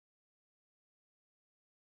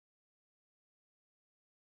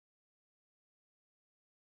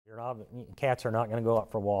Cats are not going to go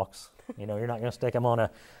out for walks. You know, you're not going to stick them on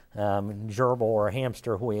a gerbil or a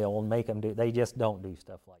hamster wheel and make them do. They just don't do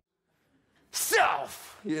stuff like that.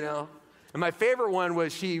 Self, you know. And my favorite one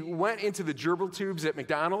was she went into the gerbil tubes at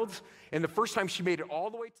McDonald's, and the first time she made it all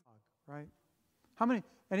the way to... Right. How many,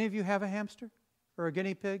 any of you have a hamster or a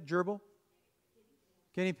guinea pig, gerbil?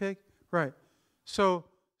 Guinea pig? Right. So...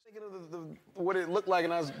 Thinking of what it looked like,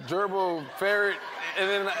 and I was gerbil, ferret, and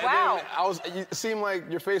then, it seemed like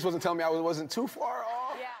your face wasn't telling me I wasn't too far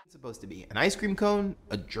off. Yeah. It's supposed to be an ice cream cone,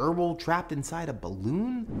 a gerbil trapped inside a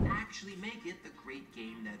balloon. Actually make it the great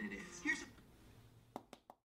game that it is.